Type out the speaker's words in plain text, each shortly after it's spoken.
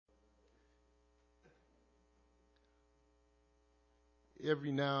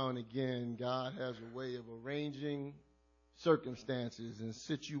every now and again, God has a way of arranging circumstances and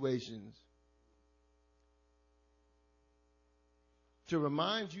situations to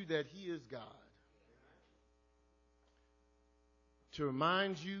remind you that He is God, to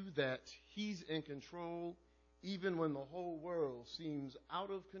remind you that He's in control even when the whole world seems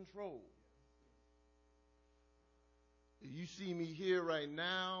out of control. You see me here right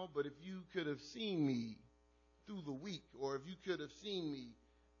now, but if you could have seen me through the week, or if you could have seen me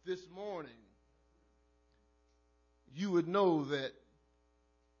this morning, you would know that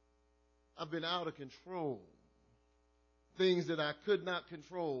I've been out of control. Things that I could not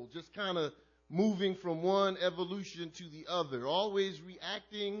control, just kind of moving from one evolution to the other, always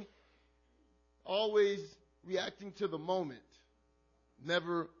reacting to the moment,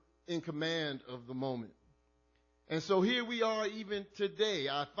 never in command of the moment. And so here we are even today.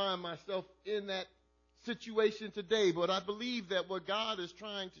 I find myself in that situation today, but I believe that what God is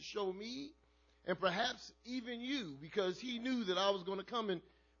trying to show me, and perhaps even you, because He knew that I was going to come and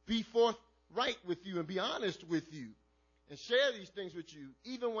be forthright with you and be honest with you and share these things with you,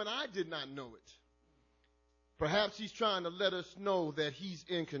 even when I did not know it. Perhaps He's trying to let us know that He's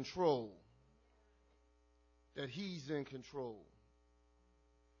in control. That He's in control.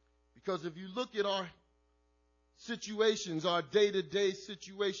 Because if you look at our situations, our day-to-day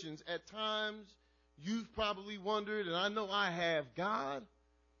situations, at times you've probably wondered, and I know I have, God,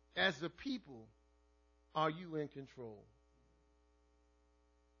 as a people, are you in control?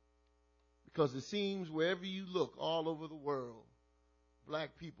 Because it seems wherever you look all over the world,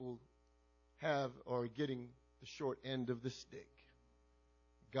 black people have or are getting the short end of the stick.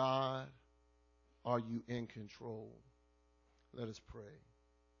 God, are you in control? Let us pray.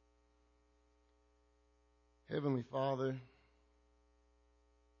 Heavenly Father,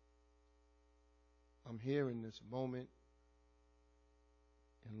 I'm here in this moment,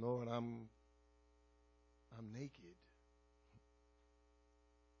 and Lord, I'm naked.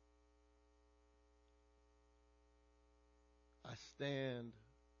 I stand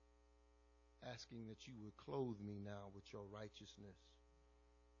asking that you would clothe me now with your righteousness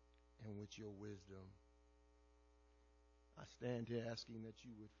and with your wisdom. I stand here asking that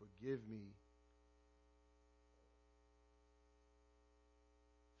you would forgive me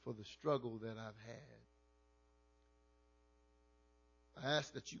for the struggle that I've had. I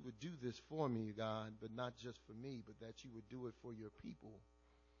ask that you would do this for me, God, but not just for me, but that you would do it for your people,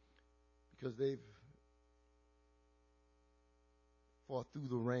 because they've fought through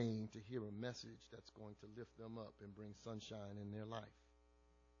the rain to hear a message that's going to lift them up and bring sunshine in their life.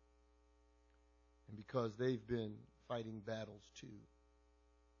 And because they've been fighting battles too.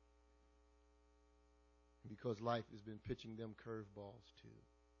 And because life has been pitching them curveballs too.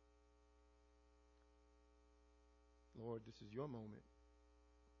 Lord, this is your moment.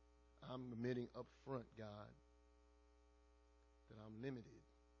 I'm admitting up front, God, that I'm limited.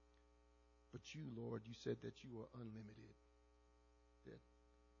 But you, Lord, you said that you are unlimited. That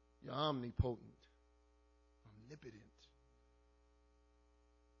you're omnipotent, omnipotent.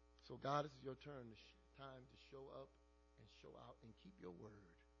 So, God, this is your time to show up and show out and keep your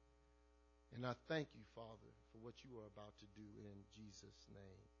word. And I thank you, Father, for what you are about to do in Jesus'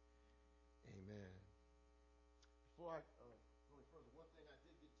 name. Amen. Before I go any further, one thing I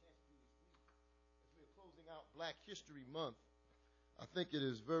did get a chance to do this week, as we're closing out Black History Month, I think it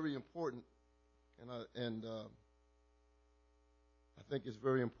is very important, and I think it's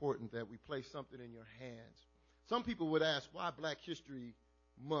very important that we place something in your hands. Some people would ask why Black History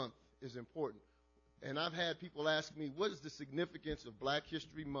Month is important. And I've had people ask me, what is the significance of Black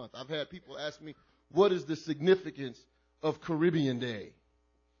History Month? I've had people ask me, what is the significance of Caribbean Day?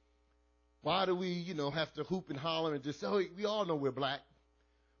 Why do we, have to hoop and holler and just say, oh, we all know we're black.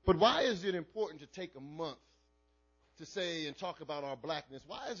 But why is it important to take a month to say and talk about our blackness?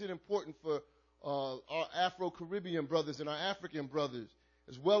 Why is it important for our Afro-Caribbean brothers and our African brothers,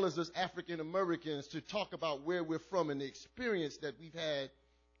 as well as us African Americans, to talk about where we're from and the experience that we've had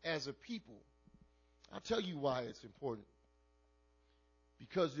as a people? I'll tell you why it's important.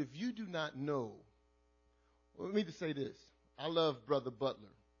 Because if you do not know, let me just say this. I love Brother Butler.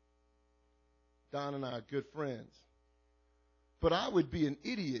 Don and I are good friends. But I would be an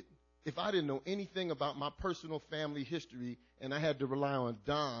idiot if I didn't know anything about my personal family history and I had to rely on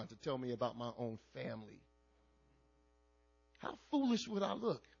Don to tell me about my own family. How foolish would I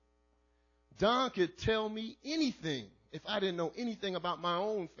look? Don could tell me anything if I didn't know anything about my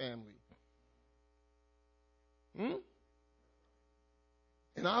own family.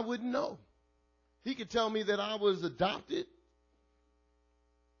 And I wouldn't know. He could tell me that I was adopted,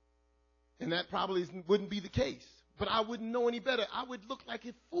 and that probably wouldn't be the case. but I wouldn't know any better. I would look like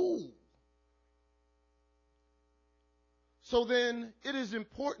a fool. So then it is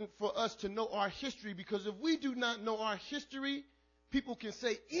important for us to know our history, because if we do not know our history, people can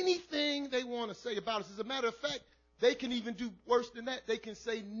say anything they want to say about us. As a matter of fact, they can even do worse than that. They can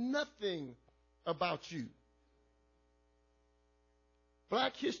say nothing about you.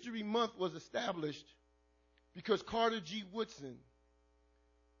 Black History Month was established because Carter G. Woodson,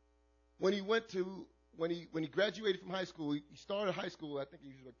 when he graduated from high school, he started high school, I think he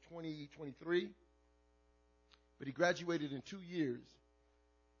was like 23, but he graduated in 2 years,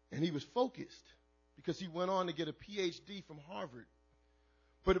 and he was focused because he went on to get a PhD from Harvard.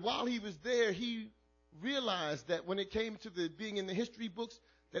 But while he was there, he realized that when it came to being in the history books,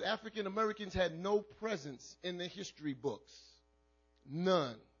 that African Americans had no presence in the history books.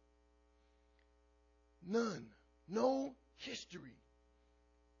 None. No history.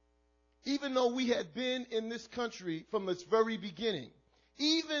 Even though we had been in this country from its very beginning,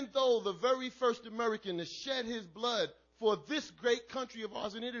 even though the very first American to shed his blood for this great country of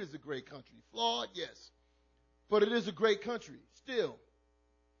ours, and it is a great country, flawed, yes, but it is a great country still.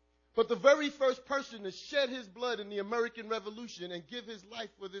 But the very first person to shed his blood in the American Revolution and give his life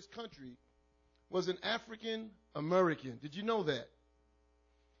for this country was an African American. Did you know that?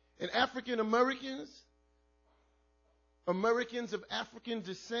 And African Americans, Americans of African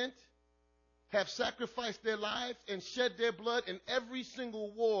descent, have sacrificed their lives and shed their blood in every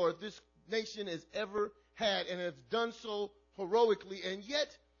single war this nation has ever had, and has done so heroically. And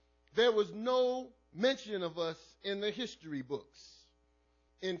yet, there was no mention of us in the history books.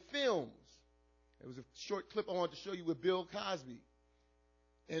 In films, there was a short clip I wanted to show you with Bill Cosby,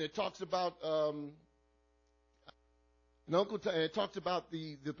 and it talks about it talks about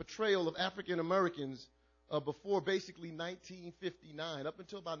the portrayal of African Americans before basically 1959. Up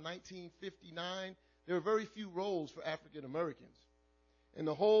until about 1959, there were very few roles for African Americans, and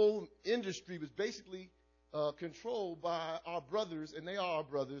the whole industry was basically controlled by our brothers, and they are our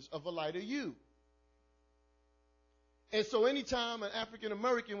brothers, of a lighter hue. And so anytime an African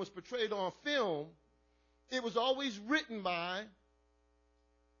American was portrayed on film, it was always written by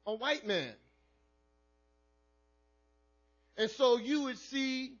a white man. And so you would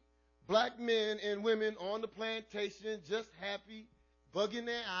see black men and women on the plantation just happy, bugging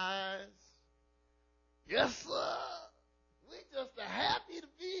their eyes. Yes, sir. We just are happy to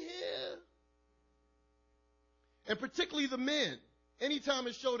be here. And particularly the men. Anytime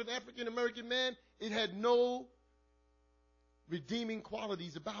it showed an African American man, it had no redeeming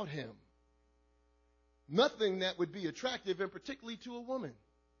qualities about him. Nothing that would be attractive, and particularly to a woman.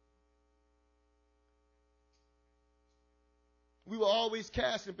 We were always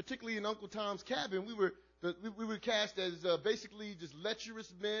cast, and particularly in Uncle Tom's Cabin, we were cast as basically just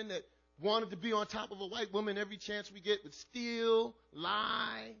lecherous men that wanted to be on top of a white woman every chance we get, would steal,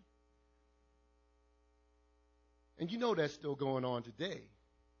 lie. And you know that's still going on today.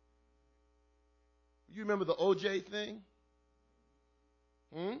 You remember the OJ thing?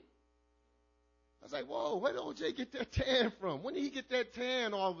 I was like, whoa, where did OJ get that tan from? When did he get that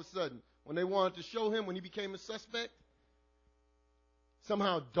tan all of a sudden? When they wanted to show him when he became a suspect?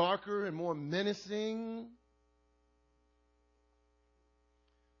 Somehow darker and more menacing.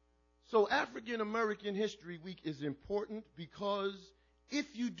 So African American History Week is important because if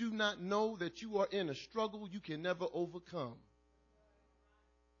you do not know that you are in a struggle you can never overcome.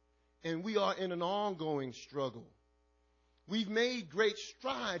 And we are in an ongoing struggle. We've made great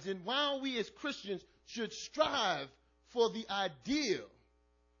strides, and while we as Christians should strive for the ideal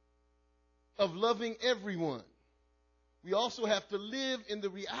of loving everyone, we also have to live in the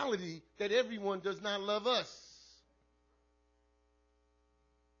reality that everyone does not love us.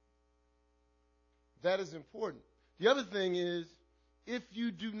 That is important. The other thing is, if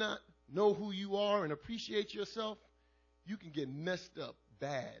you do not know who you are and appreciate yourself, you can get messed up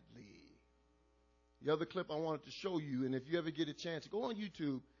badly. The other clip I wanted to show you, and if you ever get a chance, go on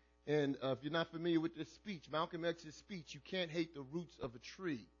YouTube, and if you're not familiar with this speech, Malcolm X's speech, "You can't hate the roots of a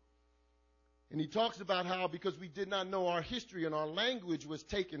tree." And he talks about how because we did not know our history and our language was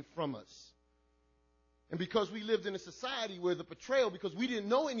taken from us. And because we lived in a society where the portrayal, because we didn't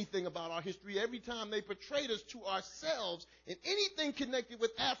know anything about our history, every time they portrayed us to ourselves and anything connected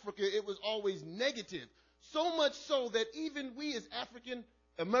with Africa, it was always negative. So much so that even we as African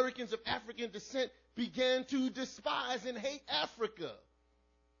Americans of African descent began to despise and hate Africa.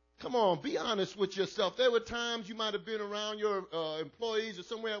 Come on, be honest with yourself. There were times you might have been around your employees or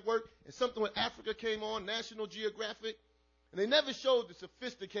somewhere at work, and something with Africa came on, National Geographic, and they never showed the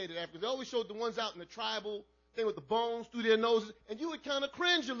sophisticated Africans. They always showed the ones out in the tribal thing with the bones through their noses, and you would kind of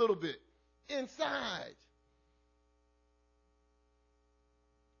cringe a little bit inside.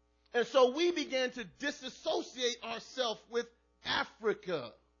 And so we began to disassociate ourselves with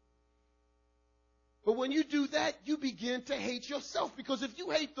Africa. But when you do that, you begin to hate yourself, because if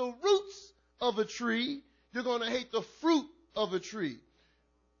you hate the roots of a tree, you're going to hate the fruit of a tree.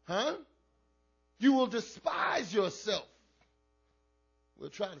 Huh? You will despise yourself. We'll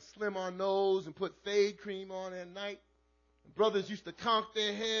try to slim our nose and put fade cream on at night. Brothers used to conk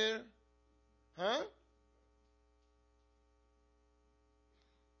their hair. Huh?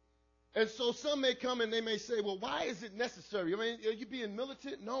 And so some may come and they may say, well, why is it necessary? I mean, are you being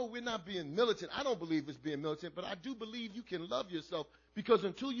militant? No, we're not being militant. I don't believe it's being militant, but I do believe you can love yourself, because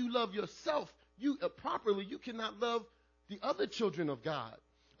until you love yourself properly, you cannot love the other children of God.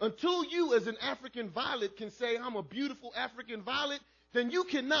 Until you as an African violet can say, I'm a beautiful African violet, then you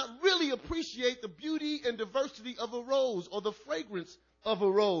cannot really appreciate the beauty and diversity of a rose or the fragrance of a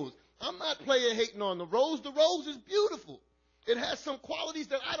rose. I'm not player hating on the rose. The rose is beautiful. It has some qualities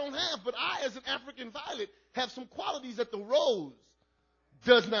that I don't have, but I, as an African violet, have some qualities that the rose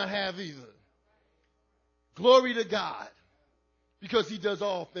does not have either. Glory to God, because he does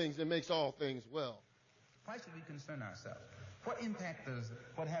all things and makes all things well. Why should we concern ourselves? What impact does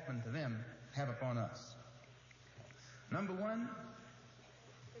what happened to them have upon us? Number one,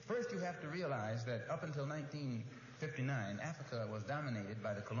 first you have to realize that up until 1959, Africa was dominated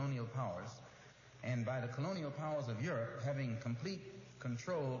by the colonial powers, and by the colonial powers of Europe having complete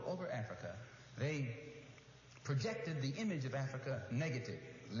control over Africa. They projected the image of Africa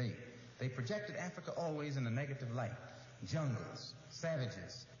negatively. They projected Africa always in a negative light. Jungles,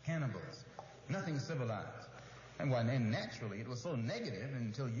 savages, cannibals, nothing civilized. And naturally, it was so negative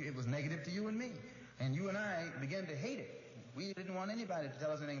until it was negative to you and me. And you and I began to hate it. We didn't want anybody to tell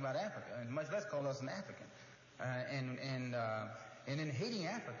us anything about Africa, and much less call us an African. And in hating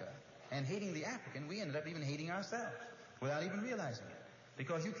Africa and hating the African, we ended up even hating ourselves without even realizing it.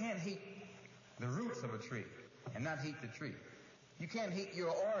 Because you can't hate the roots of a tree and not hate the tree. You can't hate your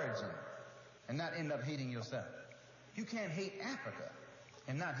origin and not end up hating yourself. You can't hate Africa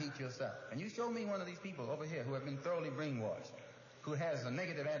and not hate yourself. And you show me one of these people over here who have been thoroughly brainwashed, who has a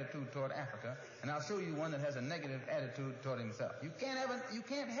negative attitude toward Africa, and I'll show you one that has a negative attitude toward himself. You can't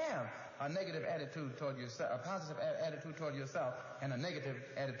have a negative attitude toward yourself, a positive attitude toward yourself, and a negative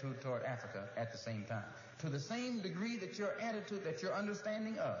attitude toward Africa at the same time. To the same degree that your attitude, that your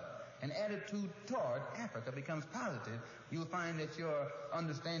understanding of an attitude toward Africa becomes positive, you'll find that your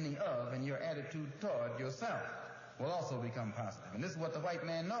understanding of and your attitude toward yourself will also become positive. And this is what the white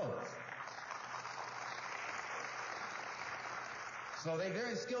man knows. So they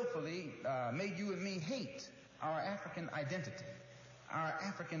very skillfully made you and me hate our African identity, our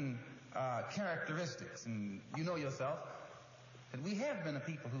African characteristics. And you know yourself that we have been a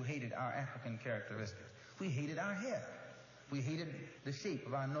people who hated our African characteristics. We hated our hair. We hated the shape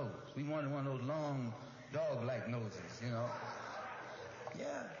of our nose. We wanted one of those long, dog-like noses, you know.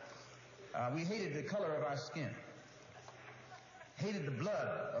 Yeah. We hated the color of our skin. Hated the blood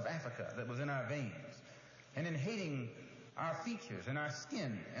of Africa that was in our veins. And in hating our features and our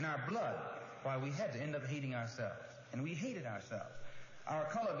skin and our blood, why, we had to end up hating ourselves. And we hated ourselves. Our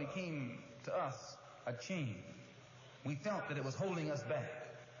color became to us a chain. We felt that it was holding us back.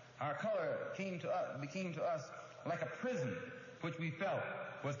 Our color became to us like a prison, which we felt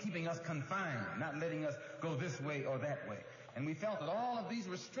was keeping us confined, not letting us go this way or that way. And we felt that all of these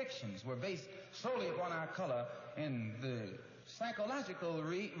restrictions were based solely upon our color, and the psychological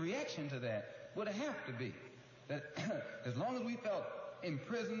reaction to that would have to be that as long as we felt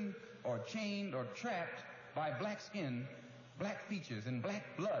imprisoned or chained or trapped by black skin, black features, and black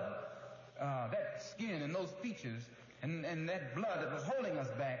blood, that skin and those features and that blood that was holding us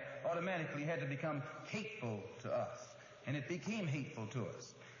back automatically had to become hateful to us. And it became hateful to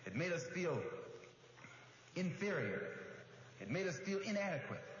us. It made us feel inferior. It made us feel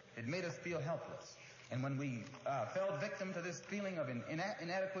inadequate. It made us feel helpless. And when we fell victim to this feeling of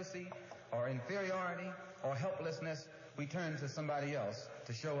inadequacy or inferiority or helplessness, we turned to somebody else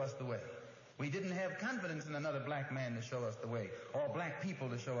to show us the way. We didn't have confidence in another black man to show us the way, or black people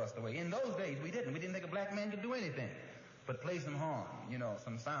to show us the way. In those days, we didn't. We didn't think a black man could do anything but play some horn,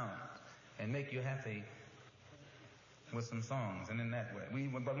 some sound, and make you happy with some songs, and in that way.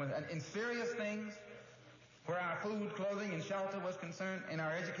 But in serious things, where our food, clothing, and shelter was concerned, and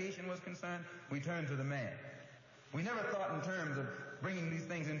our education was concerned, we turned to the man. We never thought in terms of bringing these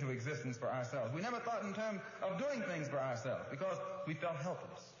things into existence for ourselves. We never thought in terms of doing things for ourselves, because we felt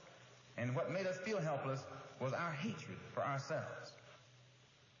helpless. And what made us feel helpless was our hatred for ourselves.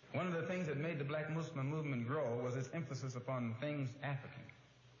 One of the things that made the Black Muslim movement grow was its emphasis upon things African.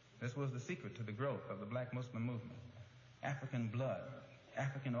 This was the secret to the growth of the Black Muslim movement. African blood,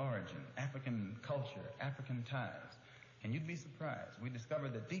 African origin, African culture, African ties. And you'd be surprised. We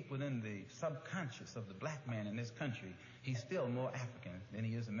discovered that deep within the subconscious of the black man in this country, he's still more African than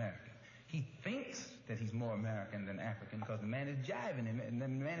he is American. He thinks that he's more American than African because the man is jiving him and the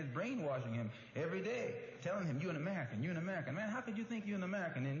man is brainwashing him every day, telling him, you're an American, you're an American. Man, how could you think you're an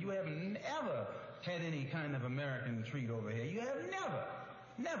American and you have never had any kind of American treat over here? You have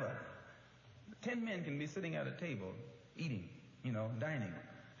never. 10 men can be sitting at a table eating, dining.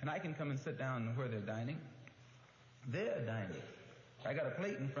 And I can come and sit down where they're dining. They're dining. I got a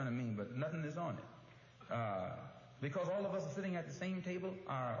plate in front of me, but nothing is on it. Because all of us are sitting at the same table,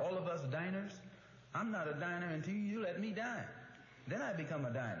 are all of us diners? I'm not a diner until you let me dine. Then I become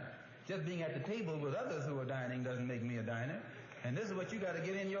a diner. Just being at the table with others who are dining doesn't make me a diner. And this is what you got to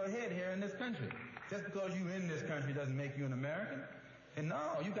get in your head here in this country. Just because you're in this country doesn't make you an American. And no,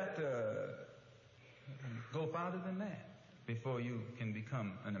 you got to go farther than that before you can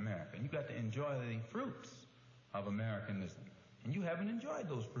become an American. You got to enjoy the fruits of Americanism. And you haven't enjoyed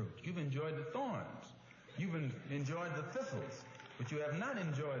those fruits. You've enjoyed the thorns. You've enjoyed the thistles, but you have not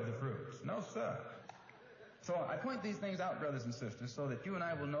enjoyed the fruits. No, sir. So I point these things out, brothers and sisters, so that you and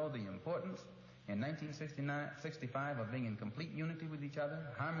I will know the importance in 1965 of being in complete unity with each other,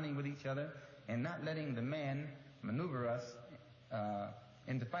 harmony with each other, and not letting the man maneuver us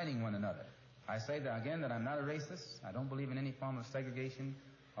into fighting one another. I say that again that I'm not a racist. I don't believe in any form of segregation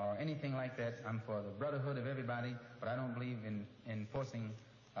or anything like that. I'm for the brotherhood of everybody, but I don't believe in forcing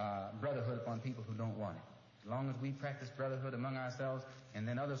brotherhood upon people who don't want it. As long as we practice brotherhood among ourselves, and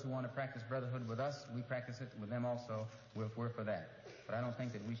then others who want to practice brotherhood with us, we practice it with them also. We're for that. But I don't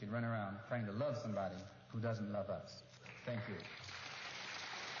think that we should run around trying to love somebody who doesn't love us. Thank you.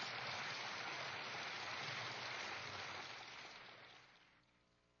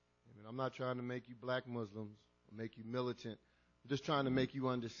 I'm not trying to make you black Muslims or make you militant. I'm just trying to make you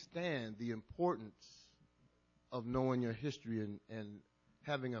understand the importance of knowing your history and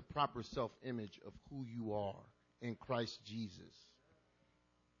having a proper self-image of who you are in Christ Jesus.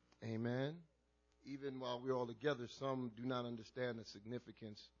 Amen. Even while we're all together, some do not understand the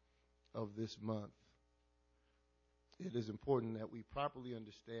significance of this month. It is important that we properly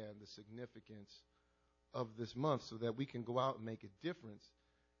understand the significance of this month so that we can go out and make a difference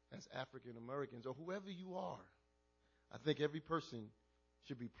as African Americans or whoever you are. I think every person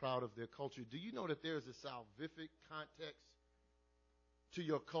should be proud of their culture. Do you know that there is a salvific context to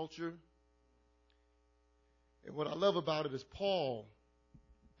your culture? And what I love about it is Paul,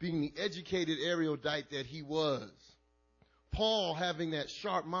 being the educated erudite that he was, Paul having that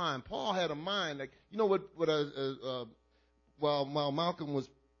sharp mind. Paul had a mind like, while Malcolm was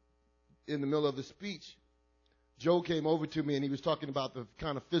in the middle of the speech, Joe came over to me and he was talking about the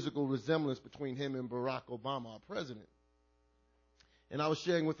kind of physical resemblance between him and Barack Obama, our president. And I was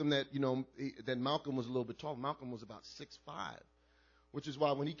sharing with him that, that Malcolm was a little bit tall. Malcolm was about 6'5", which is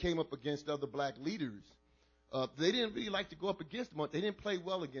why when he came up against other black leaders, they didn't really like to go up against him. They didn't play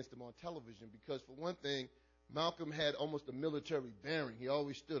well against him on television because, for one thing, Malcolm had almost a military bearing. He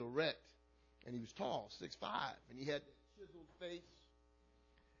always stood erect, and he was tall, 6'5", and he had that chiseled face.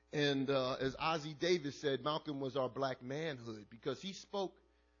 And as Ozzie Davis said, Malcolm was our black manhood because he spoke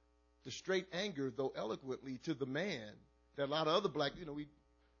the straight anger, though eloquently, to the man that a lot of other black,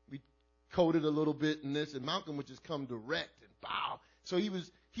 we coded a little bit in this, and Malcolm would just come direct and bow. So he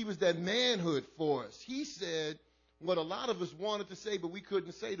was that manhood for us. He said what a lot of us wanted to say, but we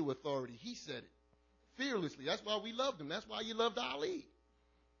couldn't say to authority. He said it fearlessly. That's why we loved him. That's why you loved Ali.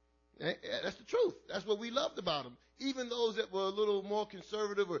 That's the truth. That's what we loved about him. Even those that were a little more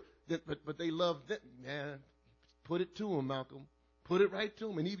conservative, but they loved that. Man, put it to him, Malcolm. Put it right to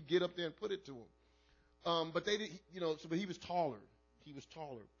him. And he would get up there and put it to him. But they did, but he was taller. He was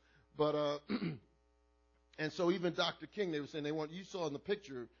taller. But, and so even Dr. King, they were saying you saw in the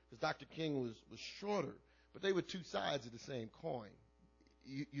picture, because Dr. King was shorter, but they were two sides of the same coin.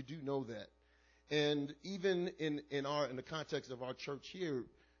 You do know that. And even in the context of our church here,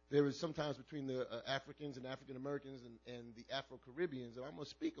 there is sometimes between the Africans and African Americans and the Afro-Caribbeans, and I'm going to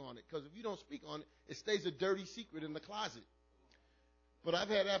speak on it, because if you don't speak on it, it stays a dirty secret in the closet. But I've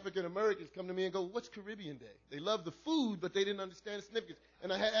had African Americans come to me and go, "What's Caribbean Day?" They love the food, but they didn't understand the significance.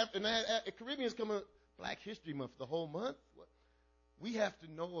 And I had Caribbeans come on Black History Month, the whole month. We have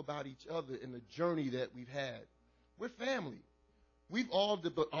to know about each other and the journey that we've had. We're family.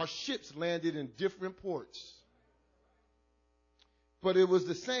 But our ships landed in different ports. But it was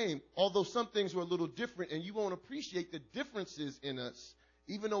the same, although some things were a little different, and you won't appreciate the differences in us,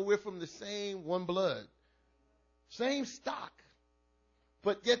 even though we're from the same one blood, same stock.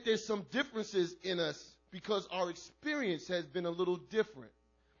 But yet there's some differences in us because our experience has been a little different.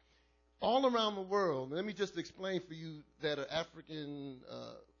 All around the world, let me just explain for you that are African,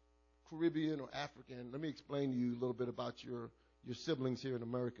 Caribbean, or African. Let me explain to you a little bit about your siblings here in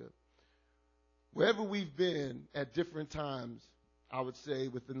America. Wherever we've been at different times, I would say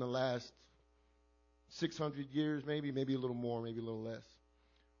within the last 600 years, maybe a little more, maybe a little less,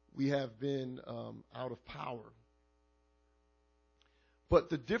 we have been out of power. But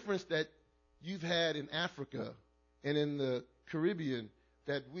the difference that you've had in Africa and in the Caribbean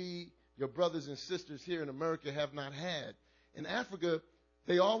that we, your brothers and sisters here in America, have not had. In Africa,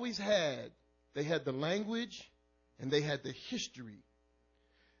 they had the language and they had the history.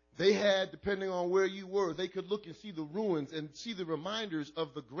 They had, depending on where you were, they could look and see the ruins and see the reminders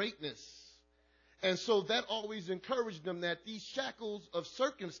of the greatness. And so that always encouraged them that these shackles of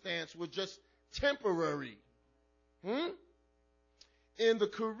circumstance were just temporary. In the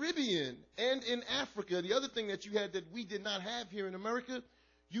Caribbean and in Africa, the other thing that you had that we did not have here in America,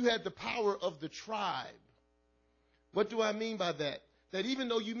 you had the power of the tribe. What do I mean by that? That even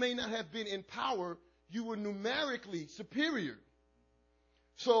though you may not have been in power, you were numerically superior.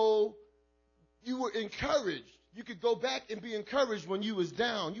 So you were encouraged. You could go back and be encouraged when you was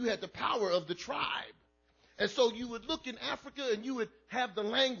down. You had the power of the tribe. And so you would look in Africa and you would have the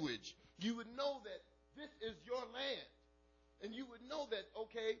language. You would know that this is your land. And you would know that,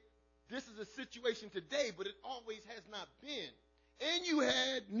 okay, this is a situation today, but it always has not been. And you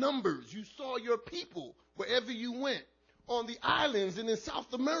had numbers. You saw your people wherever you went. On the islands and in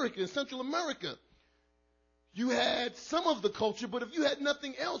South America and Central America, you had some of the culture, but if you had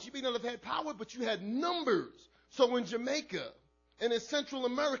nothing else, you may not have had power, but you had numbers. So in Jamaica and in Central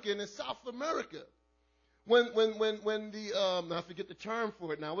America and in South America, when the I forget the term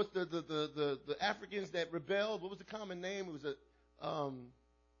for it now. What's the Africans that rebelled? What was the common name? It was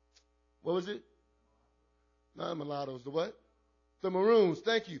what was it? Not mulattoes. The what? The Maroons.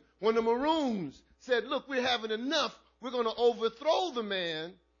 Thank you. When the Maroons said, "Look, we're having enough. We're going to overthrow the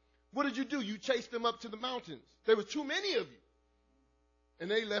man." What did you do? You chased them up to the mountains. There were too many of you,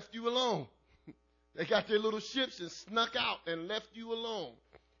 and they left you alone. They got their little ships and snuck out and left you alone.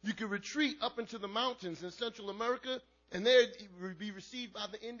 You could retreat up into the mountains in Central America, and there you would be received by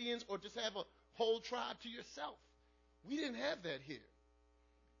the Indians or just have a whole tribe to yourself. We didn't have that here.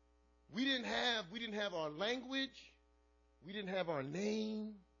 We didn't have our language. We didn't have our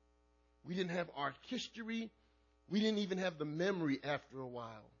name. We didn't have our history. We didn't even have the memory after a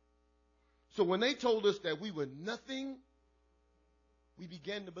while. So when they told us that we were nothing, we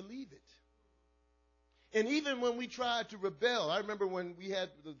began to believe it. And even when we tried to rebel, I remember when we had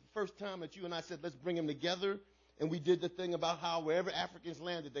the first time that you and I said, let's bring them together, and we did the thing about how wherever Africans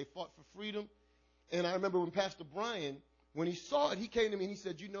landed, they fought for freedom. And I remember when Pastor Brian, when he saw it, he came to me and he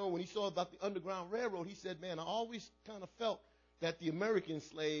said, you know, when he saw about the Underground Railroad, he said, man, I always kind of felt that the American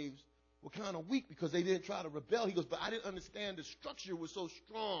slaves were kind of weak because they didn't try to rebel. He goes, but I didn't understand the structure was so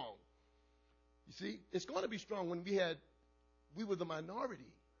strong. You see, it's going to be strong when we were the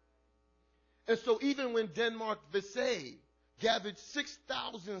minority. And so even when Denmark Vesey gathered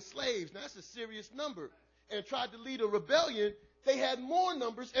 6,000 slaves, now that's a serious number, and tried to lead a rebellion, they had more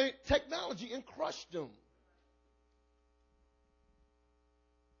numbers and technology and crushed them.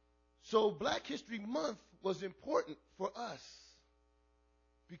 So Black History Month was important for us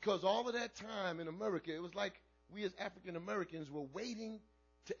because all of that time in America, it was like we as African Americans were waiting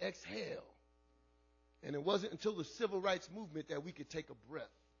to exhale. And it wasn't until the civil rights movement that we could take a breath.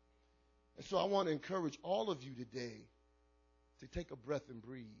 And so I want to encourage all of you today to take a breath and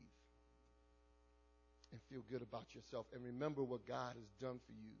breathe and feel good about yourself and remember what God has done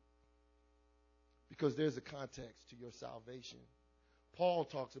for you, because there's a context to your salvation. Paul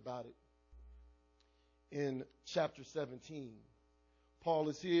talks about it in chapter 17. Paul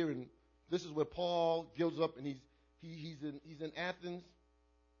is here, and this is where Paul goes up, and he's in Athens,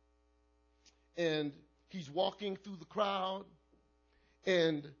 and he's walking through the crowd,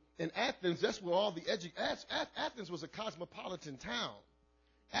 and in Athens, that's where all the Athens was a cosmopolitan town.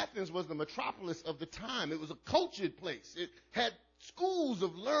 Athens was the metropolis of the time. It was a cultured place. It had schools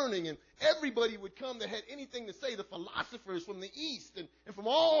of learning, and everybody would come that had anything to say. The philosophers from the East and from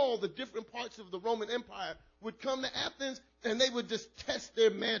all the different parts of the Roman Empire would come to Athens, and they would just test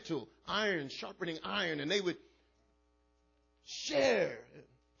their mantle, iron sharpening iron, and they would share,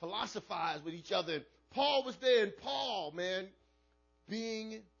 philosophize with each other. And Paul was there, and Paul, man,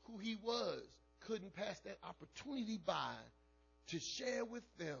 being who he was, couldn't pass that opportunity by to share with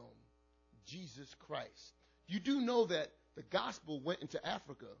them Jesus Christ. You do know that the gospel went into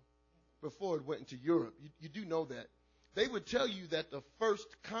Africa before it went into Europe. You do know that. They would tell you that the first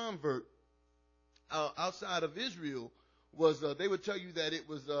convert outside of Israel was they would tell you that it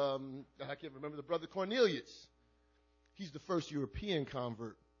was, I can't remember, the brother Cornelius. He's the first European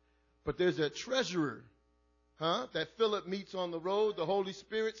convert. But there's a treasurer, that Philip meets on the road. The Holy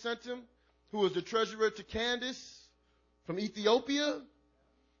Spirit sent him, who was the treasurer to Candace from Ethiopia,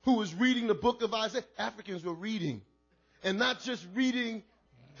 who was reading the book of Isaiah. Africans were reading. And not just reading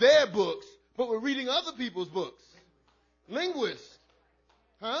their books, but were reading other people's books. Linguist.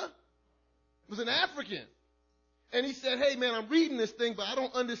 Was an African. And he said, hey, man, I'm reading this thing, but I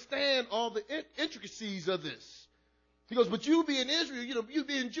don't understand all the intricacies of this. He goes, but you being Israel, you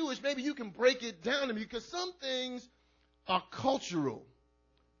being Jewish, maybe you can break it down to me, because some things are cultural.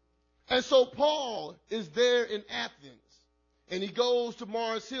 And so Paul is there in Athens, and he goes to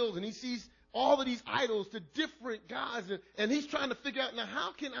Mars Hill, and he sees all of these idols to different gods, and he's trying to figure out, now,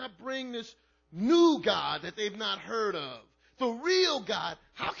 how can I bring this new God that they've not heard of, the real God,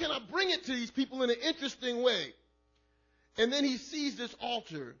 how can I bring it to these people in an interesting way? And then he sees this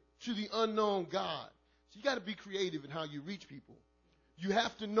altar to the unknown God. So you got to be creative in how you reach people. You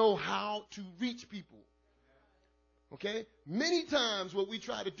have to know how to reach people. Okay? Many times what we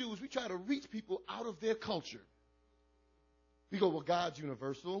try to do is we try to reach people out of their culture. We go, well, God's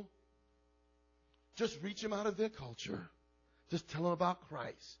universal. Just reach them out of their culture. Just tell them about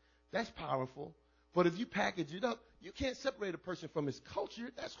Christ. That's powerful. But if you package it up, you can't separate a person from his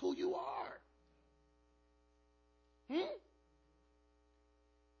culture. That's who you are.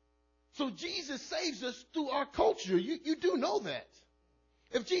 So Jesus saves us through our culture. You do know that.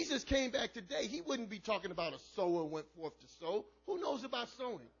 If Jesus came back today, he wouldn't be talking about a sower went forth to sow. Who knows about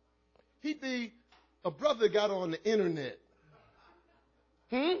sowing? He'd be a brother got on the internet.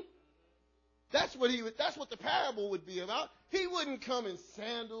 That's what the parable would be about. He wouldn't come in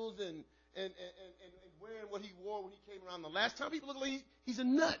sandals and wearing what he wore when he came around the last time. People look like he's a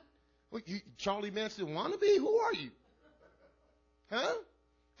nut. What, Charlie Manson wannabe? Who are you?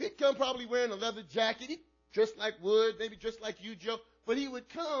 He'd come probably wearing a leather jacket. He'd dress like Wood, maybe dressed like you, Joe. But he would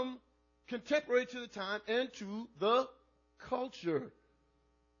come contemporary to the time and to the culture.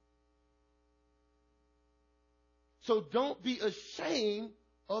 So don't be ashamed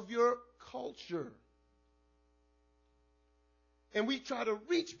of your culture. And we try to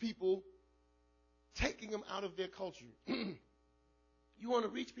reach people taking them out of their culture. You want to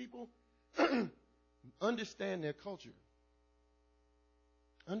reach people? Understand their culture.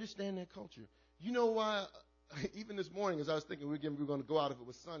 Understand their culture. You know why, even this morning as I was thinking we were going to go out if it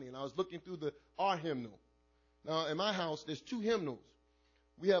was sunny, and I was looking through our hymnal. Now, in my house, there's 2 hymnals.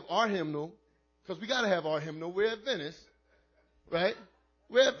 We have our hymnal, because we got to have our hymnal. We're at Venice, right?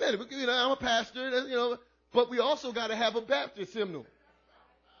 We're at Venice. I'm a pastor, but we also got to have a Baptist hymnal.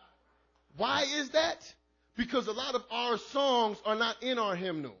 Why is that? Because a lot of our songs are not in our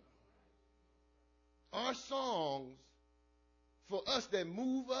hymnal. Our songs, for us, that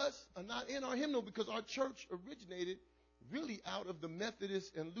move us, are not in our hymnal, because our church originated really out of the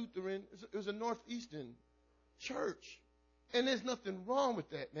Methodist and Lutheran. It was a Northeastern church. And there's nothing wrong with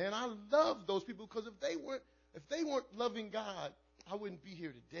that, man. I love those people, because if they weren't loving God, I wouldn't be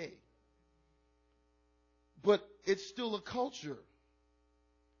here today. But it's still a culture.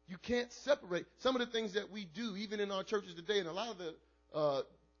 You can't separate. Some of the things that we do, even in our churches today, and a lot of the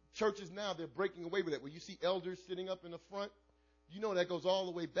churches now, they're breaking away with that, where you see elders sitting up in the front. You know that goes all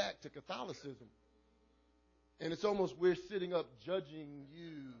the way back to Catholicism. And it's almost we're sitting up judging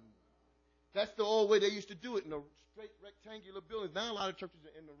you. That's the old way they used to do it, in a straight rectangular building. Now a lot of churches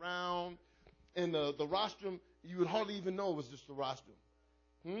are in the round. And the rostrum, you would hardly even know it was just the rostrum.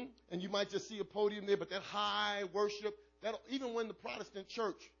 And you might just see a podium there, but that high worship, that even when the Protestant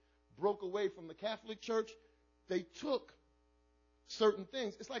church broke away from the Catholic church, they took certain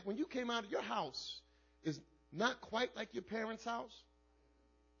things. It's like when you came out of your house, it's not quite like your parents' house,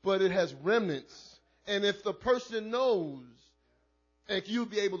 but it has remnants. And if the person knows, and you'll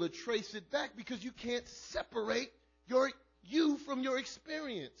be able to trace it back, because you can't separate you from your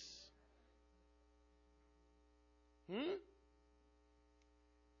experience.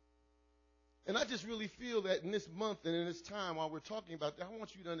 And I just really feel that in this month and in this time while we're talking about that, I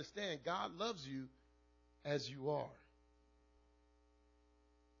want you to understand God loves you as you are.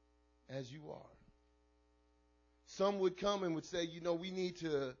 As you are. Some would come and would say, we need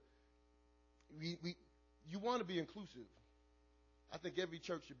to, you want to be inclusive. I think every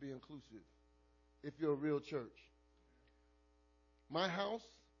church should be inclusive if you're a real church. My house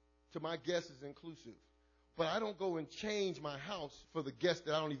to my guests is inclusive. But I don't go and change my house for the guests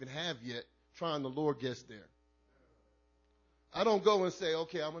that I don't even have yet, trying to lure guests there. I don't go and say,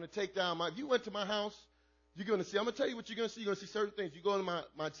 okay, I'm going to take down if you went to my house, you're going to see, I'm going to tell you what you're going to see. You're going to see certain things. You go into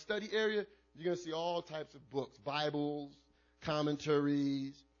my study area, You're going to see all types of books, Bibles,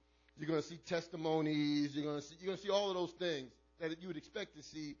 commentaries. You're going to see testimonies. You're going to see all of those things that you would expect to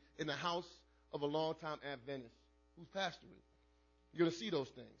see in the house of a longtime Adventist who's pastoring. You're going to see those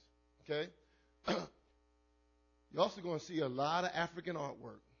things, okay? You're also going to see a lot of African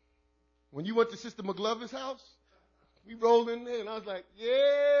artwork. When you went to Sister McGlover's house, we rolled in there, and I was like,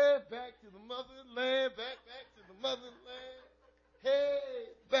 yeah, back to the motherland, back to the motherland. Hey,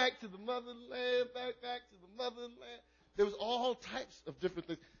 back to the motherland, back to the motherland. There was all types of different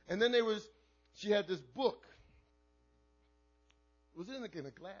things. And then she had this book. It was in like in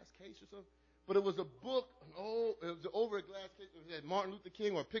a glass case or something. But it was a book, it was over a glass case. It had Martin Luther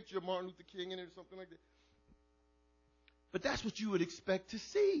King or a picture of Martin Luther King in it or something like that. But that's what you would expect to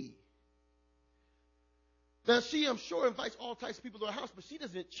see. Now, she, I'm sure, invites all types of people to her house, but she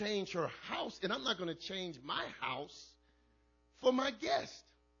doesn't change her house, and I'm not going to change my house for my guest.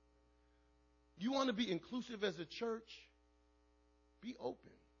 You want to be inclusive as a church? Be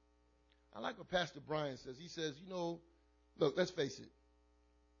open. I like what Pastor Brian says. He says, look, let's face it.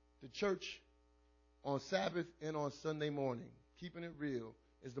 The church on Sabbath and on Sunday morning, keeping it real,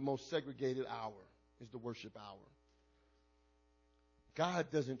 is the most segregated hour, is the worship hour.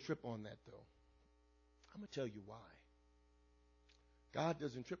 God doesn't trip on that, though. I'm going to tell you why. God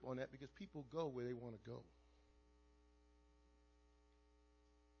doesn't trip on that because people go where they want to go.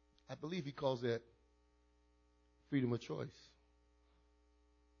 I believe he calls that freedom of choice.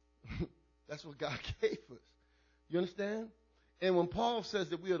 That's what God gave us. You understand? And when Paul says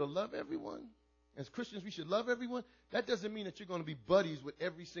that we are to love everyone, as Christians we should love everyone, that doesn't mean that you're going to be buddies with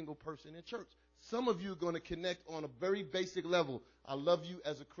every single person in church. Some of you are going to connect on a very basic level. I love you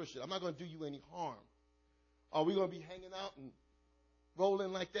as a Christian. I'm not going to do you any harm. Are we going to be hanging out and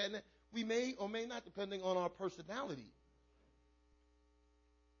rolling like that? We may or may not, depending on our personality.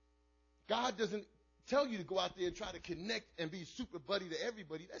 God doesn't tell you to go out there and try to connect and be super buddy to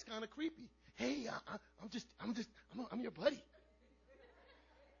everybody. That's kind of creepy. Hey, I'm your buddy.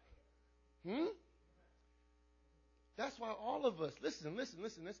 That's why all of us, listen,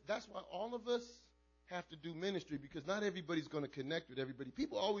 that's why all of us have to do ministry, because not everybody's going to connect with everybody.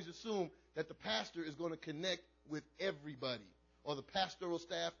 People always assume that the pastor is going to connect with everybody, or the pastoral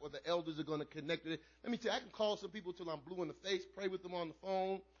staff or the elders are going to connect with it. Let me tell you, I can call some people till I'm blue in the face, pray with them on the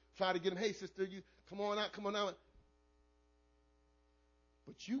phone, try to get them, hey, sister, you come on out.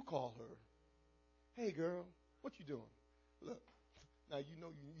 But you call her, hey, girl, what you doing? Look, now you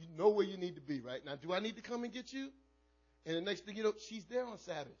know where you need to be, right? Now, do I need to come and get you? And the next thing you know, she's there on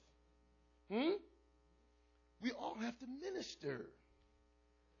Sabbath. We all have to minister,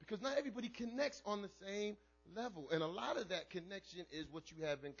 because not everybody connects on the same level. And a lot of that connection is what you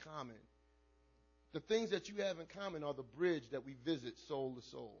have in common. The things that you have in common are the bridge that we visit soul to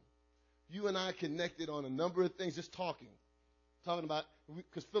soul. You and I connected on a number of things, just talking about,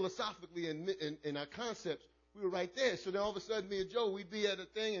 because philosophically in our concepts, we were right there. So then all of a sudden, me and Joe, we'd be at a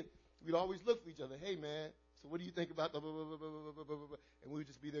thing, and we'd always look for each other. Hey, man, so what do you think about blah, blah, blah, blah, blah, blah, blah, blah, and we would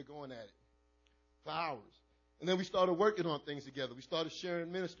just be there going at it for hours. And then we started working on things together. We started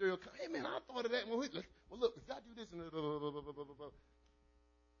sharing ministerial. Hey, man, I thought of that. Well, look, if I do this, and blah, blah, blah, blah, blah, blah.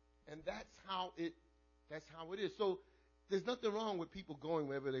 And that's how it is. So there's nothing wrong with people going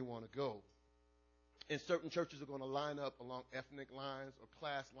wherever they want to go. And certain churches are going to line up along ethnic lines or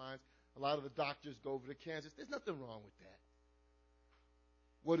class lines. A lot of the doctors go over to Kansas. There's nothing wrong with that.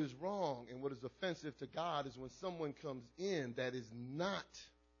 What is wrong and what is offensive to God is when someone comes in that is not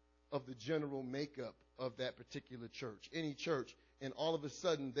of the general makeup of that particular church, any church, and all of a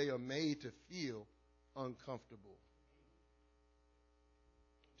sudden they are made to feel uncomfortable.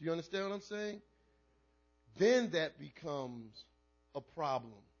 Do you understand what I'm saying? Then that becomes a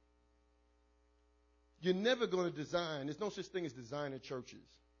problem. You're never going to design. There's no such thing as designer churches.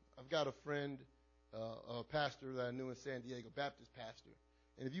 I've got a friend, a pastor that I knew in San Diego, Baptist pastor.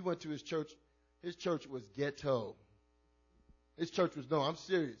 And if you went to his church was ghetto. His church was, no, I'm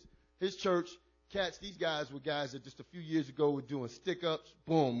serious. His church, these guys were guys that just a few years ago were doing stick-ups,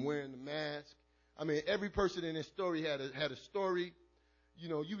 boom, wearing the mask. I mean, every person in their story had a story.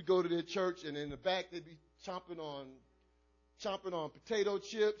 You would go to their church, and in the back they'd be chomping on potato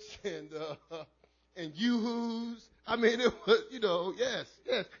chips and Yoo-Hoos. I mean, it was,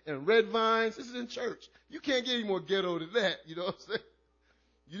 yes, and red vines. This is in church. You can't get any more ghetto than that, you know what I'm saying?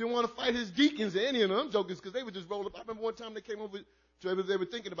 You didn't want to fight his deacons or any of them. I'm joking, because they would just roll up. I remember one time they came over, they were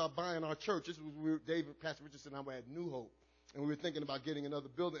thinking about buying our church. This was David, Pastor Richardson, and I were at New Hope, and we were thinking about getting another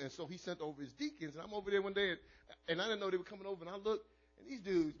building. And so he sent over his deacons, and I'm over there one day, and I didn't know they were coming over, and I looked, and these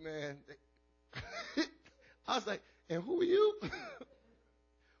dudes, man, I was like, and who are you?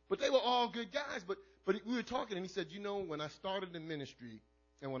 But they were all good guys. But we were talking, and he said, when I started the ministry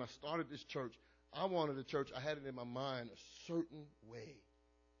and when I started this church, I wanted a church. I had it in my mind a certain way.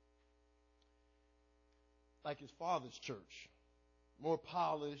 Like his father's church. More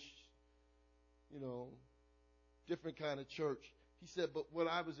polished, different kind of church. He said, but what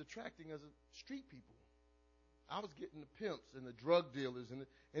I was attracting as a street people, I was getting the pimps and the drug dealers. And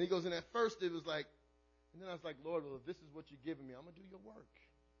he goes, and at first it was like, and then I was like, Lord, well, if this is what you're giving me, I'm going to do your work.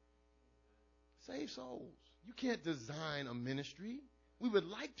 Save souls. You can't design a ministry. We would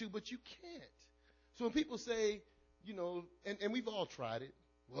like to, but you can't. So when people say, and we've all tried it.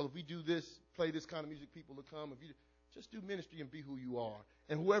 Well, if we do this, play this kind of music, people will come. If you just do ministry and be who you are.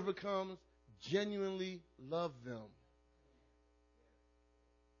 And whoever comes, genuinely love them.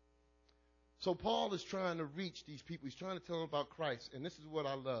 So Paul is trying to reach these people. He's trying to tell them about Christ. And this is what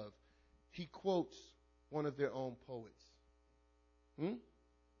I love. He quotes one of their own poets.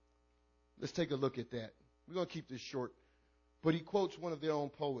 Let's take a look at that. We're going to keep this short. But he quotes one of their own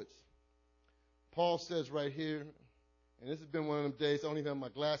poets. Paul says right here, and this has been one of them days, I don't even have my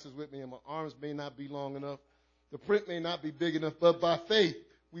glasses with me, and my arms may not be long enough. The print may not be big enough, but by faith,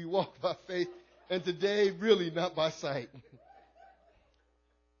 we walk by faith. And today, really not by sight.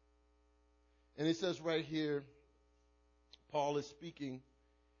 And it says right here, Paul is speaking,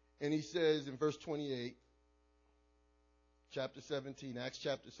 and he says in verse 28, chapter 17, Acts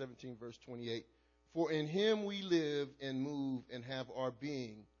chapter 17, verse 28, for in him we live and move and have our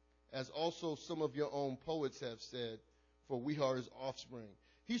being, as also some of your own poets have said, for we are his offspring.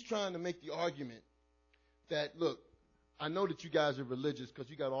 He's trying to make the argument that, look, I know that you guys are religious because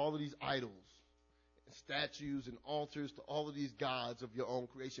you got all of these idols, and statues and altars to all of these gods of your own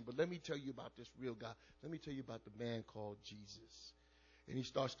creation. But let me tell you about this real God. Let me tell you about the man called Jesus. And he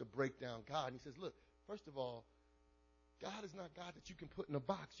starts to break down God. And he says, look, first of all, God is not God that you can put in a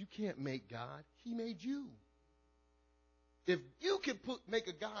box. You can't make God. He made you. If you can make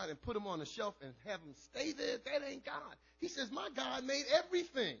a God and put him on a shelf and have him stay there, that ain't God. He says, my God made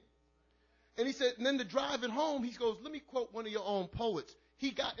everything. And he said, and then to drive it home, he goes, let me quote one of your own poets. He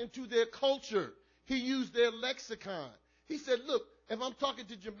got into their culture. He used their lexicon. He said, look, if I'm talking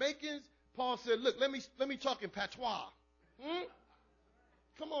to Jamaicans, Paul said, look, let me talk in patois.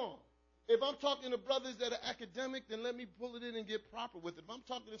 Come on. If I'm talking to brothers that are academic, then let me pull it in and get proper with it. If I'm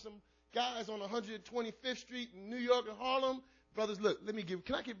talking to some guys on 125th Street in New York and Harlem, brothers, look,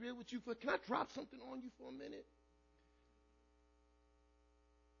 can I get real with you? Can I drop something on you for a minute?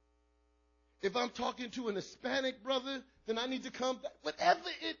 If I'm talking to an Hispanic brother, then I need to come back. Whatever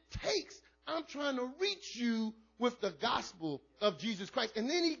it takes, I'm trying to reach you with the gospel of Jesus Christ. And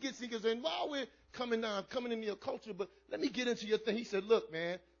then he goes, and while we're coming into your culture, but let me get into your thing. He said, look,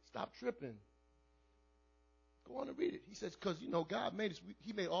 man, stop tripping. Go on and read it. He says, because, God made us,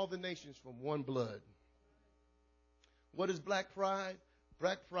 he made all the nations from one blood. What is black pride?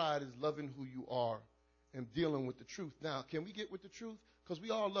 Black pride is loving who you are and dealing with the truth. Now, can we get with the truth? Because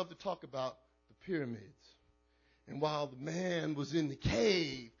we all love to talk about the pyramids. And while the man was in the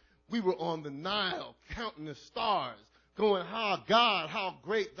cave, we were on the Nile counting the stars, going, God, how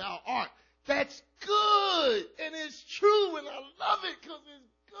great thou art. That's good, and it's true, and I love it because it's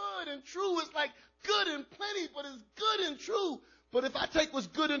good and true. It's like good and plenty, but it's good and true. But if I take what's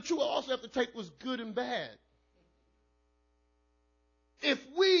good and true, I also have to take what's good and bad. If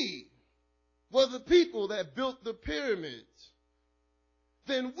we were the people that built the pyramids,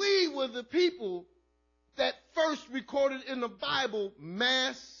 then we were the people that first recorded in the Bible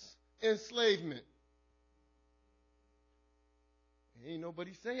mass enslavement. Ain't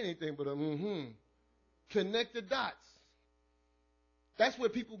nobody saying anything but connect the dots. That's where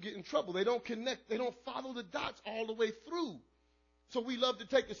people get in trouble. They don't connect. They don't follow the dots all the way through. So we love to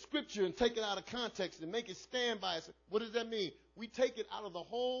take a scripture and take it out of context and make it stand by us. What does that mean? We take it out of the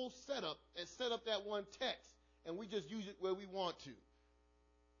whole setup and set up that one text, and we just use it where we want to.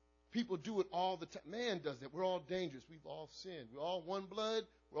 People do it all the time. Man does that. We're all dangerous. We've all sinned. We're all one blood.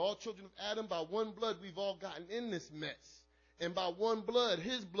 We're all children of Adam. By one blood, we've all gotten in this mess. And by one blood,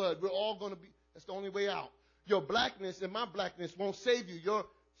 his blood, we're all going to be, that's the only way out. Your blackness and my blackness won't save you. Your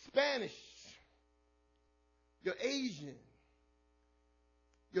Spanish, your Asian,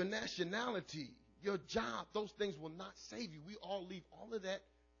 your nationality, your job, those things will not save you. We all leave all of that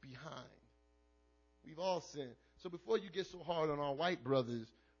behind. We've all sinned. So before you get so hard on our white brothers,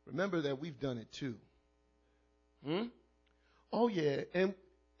 remember that we've done it too. Oh, yeah. And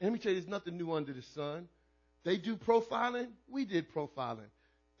let me tell you, there's nothing new under the sun. They do profiling. We did profiling.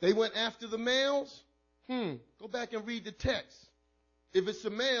 They went after the males. Go back and read the text. If it's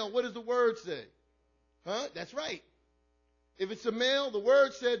a male, what does the word say? That's right. If it's a male, the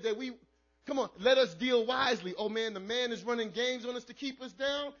word said that come on, let us deal wisely. Oh man, the man is running games on us to keep us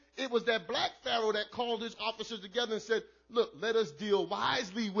down. It was that black Pharaoh that called his officers together and said, look, let us deal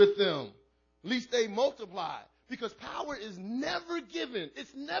wisely with them, lest they multiply. Because power is never given.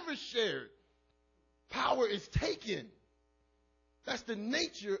 It's never shared. Power is taken. That's the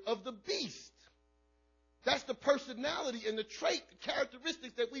nature of the beast. That's the personality and the trait, the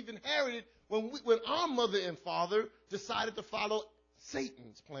characteristics that we've inherited when our mother and father decided to follow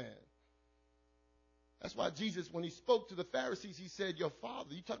Satan's plan. That's why Jesus, when he spoke to the Pharisees, he said, your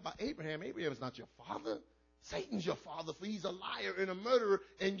father, you talk about Abraham. Abraham is not your father. Satan's your father, for he's a liar and a murderer,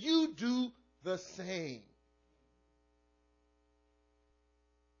 and you do the same.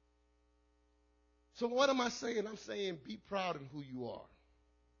 So what am I saying? I'm saying be proud in who you are.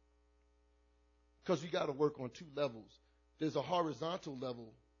 Because you got to work on two levels. There's a horizontal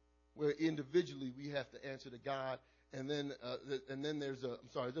level where individually we have to answer to God, and then there's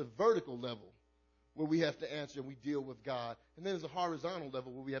a vertical level where we have to answer and we deal with God. And then there's a horizontal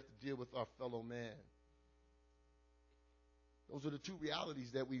level where we have to deal with our fellow man. Those are the two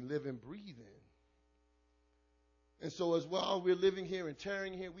realities that we live and breathe in. And so as while we're living here and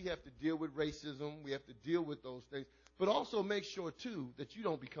tearing here, we have to deal with racism. We have to deal with those things. But also make sure, too, that you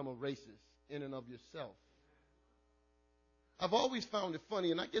don't become a racist in and of yourself. I've always found it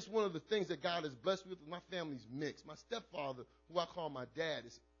funny, and I guess one of the things that God has blessed me with my family's mix. My stepfather, who I call my dad,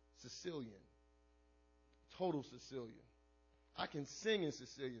 is Sicilian. Total Sicilian. I can sing in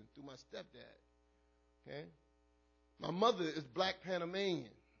Sicilian through my stepdad. Okay? My mother is black Panamanian.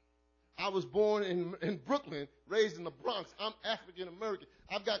 I was born in Brooklyn, raised in the Bronx. I'm African American.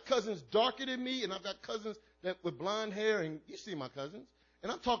 I've got cousins darker than me, and I've got cousins that with blonde hair, and you see my cousins.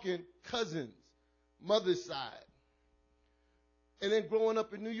 And I'm talking cousins, mother's side. And then growing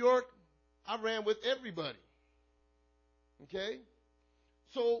up in New York, I ran with everybody. Okay?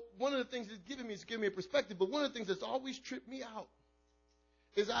 So one of the things it's giving me a perspective, but one of the things that's always tripped me out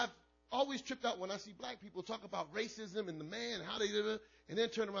is I've always tripped out when I see black people talk about racism and the man and how they live, and then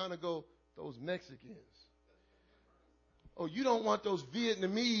turn around and go, those Mexicans. Oh, you don't want those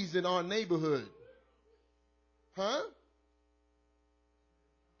Vietnamese in our neighborhood. Huh?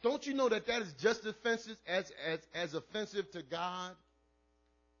 Don't you know that is just offensive as offensive to God?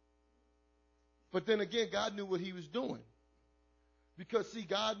 But then again, God knew what he was doing. Because, see,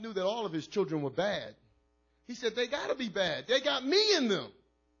 God knew that all of his children were bad. He said, they got to be bad. They got me in them.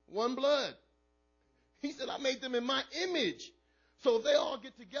 One blood. He said, I made them in my image. So if they all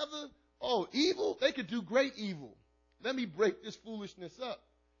get together, evil, they could do great evil. Let me break this foolishness up.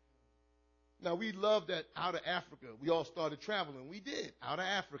 Now, we love that out of Africa. We all started traveling. We did, out of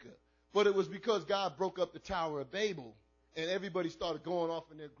Africa. But it was because God broke up the Tower of Babel, and everybody started going off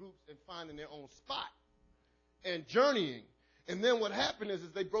in their groups and finding their own spot and journeying. And then what happened is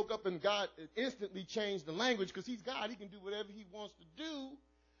they broke up, and God instantly changed the language because he's God. He can do whatever he wants to do.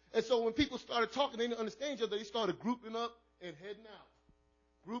 And so when people started talking, they didn't understand each other. They started grouping up and heading out.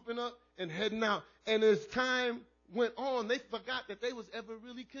 Grouping up and heading out. And as time went on, they forgot that they was ever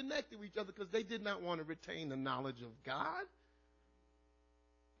really connected with each other because they did not want to retain the knowledge of God.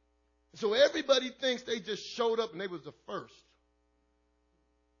 So everybody thinks they just showed up and they was the first.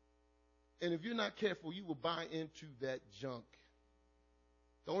 And if you're not careful, you will buy into that junk.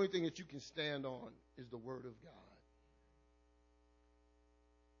 The only thing that you can stand on is the Word of God.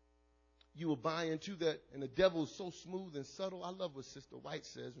 You will buy into that, and the devil is so smooth and subtle. I love what Sister White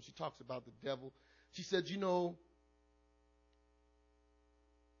says when she talks about the devil. She said,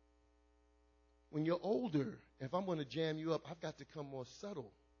 when you're older, if I'm going to jam you up, I've got to come more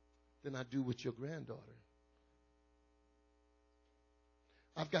subtle than I do with your granddaughter.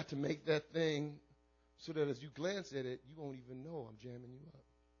 I've got to make that thing so that as you glance at it, you won't even know I'm jamming you up.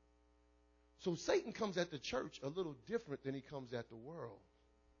 So Satan comes at the church a little different than he comes at the world.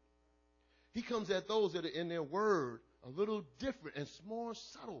 He comes at those that are in their word a little different and more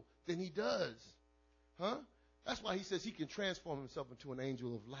subtle than he does. Huh? That's why he says he can transform himself into an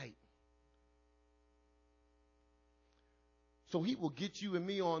angel of light. So he will get you and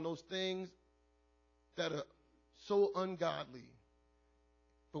me on those things that are so ungodly,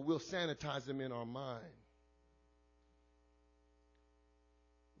 but we'll sanitize them in our mind.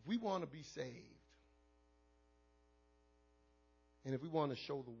 If we want to be saved, and if we want to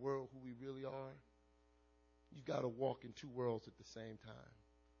show the world who we really are, you've got to walk in two worlds at the same time.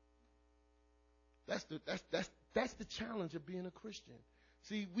 That's the challenge of being a Christian.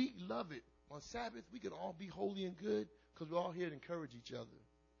 See, we love it. On Sabbath, we can all be holy and good because we're all here to encourage each other,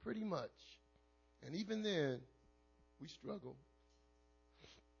 pretty much. And even then, we struggle.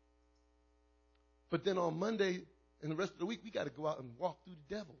 But then on Monday And the rest of the week, we got to go out and walk through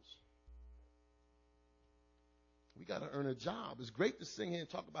the devils. We got to earn a job. It's great to sing here and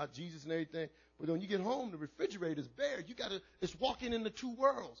talk about Jesus and everything, but when you get home, the refrigerator's bare. It's walking in the two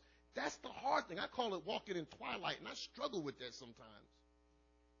worlds. That's the hard thing. I call it walking in twilight, and I struggle with that sometimes.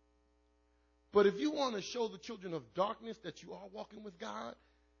 But if you want to show the children of darkness that you are walking with God,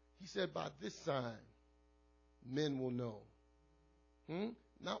 he said, by this sign, men will know.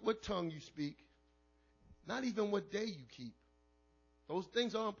 Not what tongue you speak, not even what day you keep. Those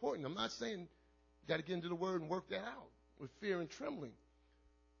things are important. I'm not saying you got to get into the word and work that out with fear and trembling.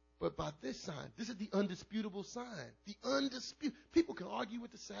 But by this sign, this is the undisputable sign. The undisputed. People can argue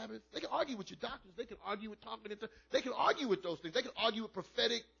with the Sabbath. They can argue with your doctors. They can argue with talking into. They can argue with those things. They can argue with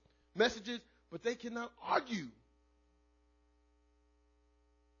prophetic messages, but they cannot argue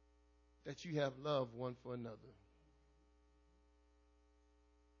that you have love one for another.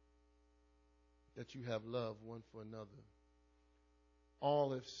 That you have love one for another.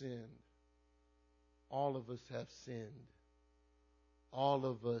 All have sinned. All of us have sinned. All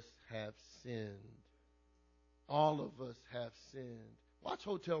of us have sinned. All of us have sinned. Watch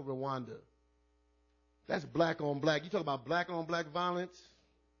Hotel Rwanda. That's black on black. You talk about black on black violence?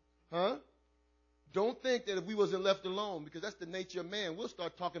 Huh? Don't think that if we wasn't left alone, because that's the nature of man, we'll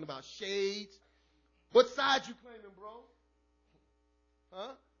start talking about shades. What side you claiming, bro?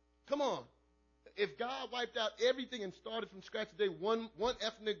 Huh? Come on. If God wiped out everything and started from scratch today, one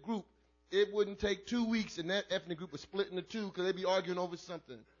ethnic group, it wouldn't take 2 weeks and that ethnic group would split into two because they'd be arguing over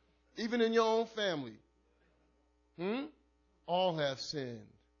something. Even in your own family. All have sinned.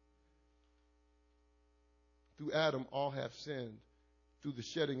 Through Adam, all have sinned. Through the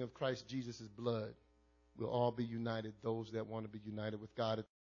shedding of Christ Jesus' blood, we'll all be united, those that want to be united with God.